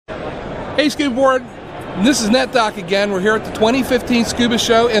Hey Scuba Board, this is NetDoc again. We're here at the 2015 Scuba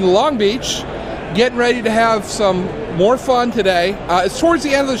Show in Long Beach, getting ready to have some more fun today. It's towards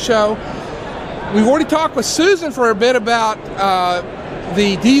the end of the show. We've already talked with Susan for a bit about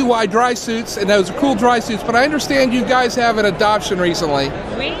the DUI dry suits, and those are cool dry suits, but I understand you guys have an adoption recently.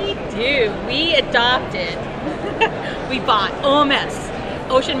 We do. We adopted, we bought OMS,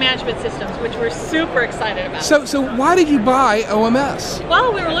 Ocean Management Systems, which we're super excited about. So why did you buy OMS?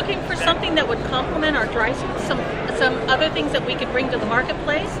 Well, we were looking for something that would complement our dry suits, some other things that we could bring to the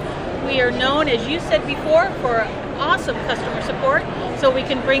marketplace. We are known, as you said before, for awesome customer support, so we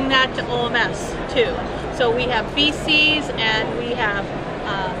can bring that to OMS too. So we have BCs and we have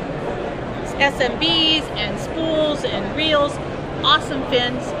SMBs and spools and reels, awesome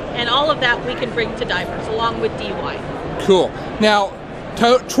fins, and all of that we can bring to divers along with DUI. Cool. Now,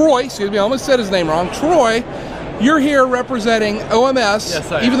 Troy, excuse me, I almost said his name wrong. Troy, you're here representing OMS,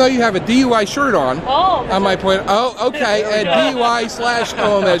 yes, I am. even though you have a DUI shirt on. Oh, I might point. Oh, okay, a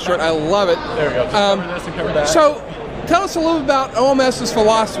DUI/OMS shirt. I love it. There we go. Just cover this and cover that. So, tell us a little about OMS's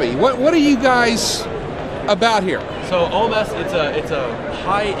philosophy. What are you guys about here? So OMS, it's a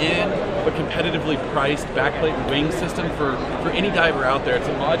high-end but competitively priced backplate and wing system for any diver out there. It's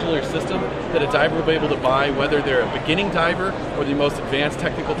a modular system that a diver will be able to buy, whether they're a beginning diver or the most advanced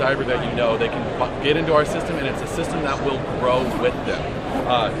technical diver that you know. They can get into our system, and it's a system that will grow with them.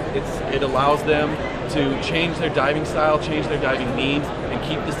 It allows them to change their diving style, change their diving needs, and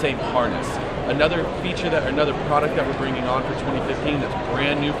keep the same harness. Another feature another product that we're bringing on for 2015 that's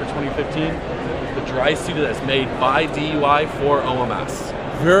brand new for 2015 is the dry suit that's made by DUI for OMS.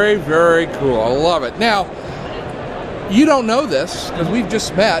 Very, very cool. I love it. Now, you don't know this because we've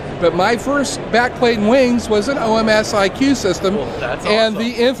just met, but my first backplate and wings was an OMS IQ system, Well, that's and awesome.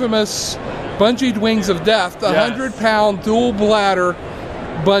 the infamous bungeed wings of death, the Yes. 100-pound dual bladder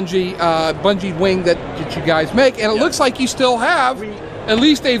bungeed wing that you guys make, and it looks like you still have at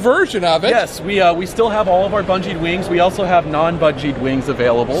least a version of it. Yes, we still have all of our bungeed wings. We also have non-bungeed wings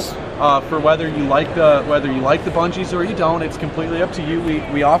available for whether you like the bungees or you don't. It's completely up to you.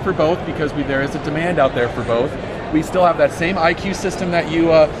 We offer both because there is a demand out there for both. We still have that same IQ system that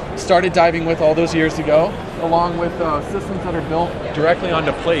you started diving with all those years ago, along with systems that are built directly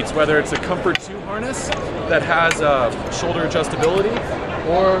onto plates, whether it's a Comfort 2 harness that has shoulder adjustability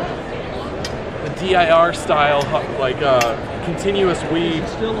or the DIR style, like continuous weave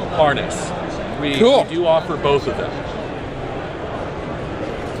harness. We do offer both of them.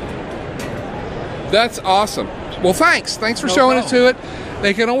 That's awesome. Well, thanks for showing us to it.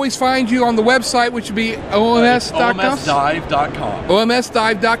 They can always find you on the website, which would be OMS.com. OMSDUI2015.com.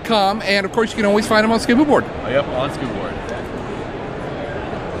 OMSDUI2015.com, and of course you can always find them on Scuba Board. Yep, on Scuba Board.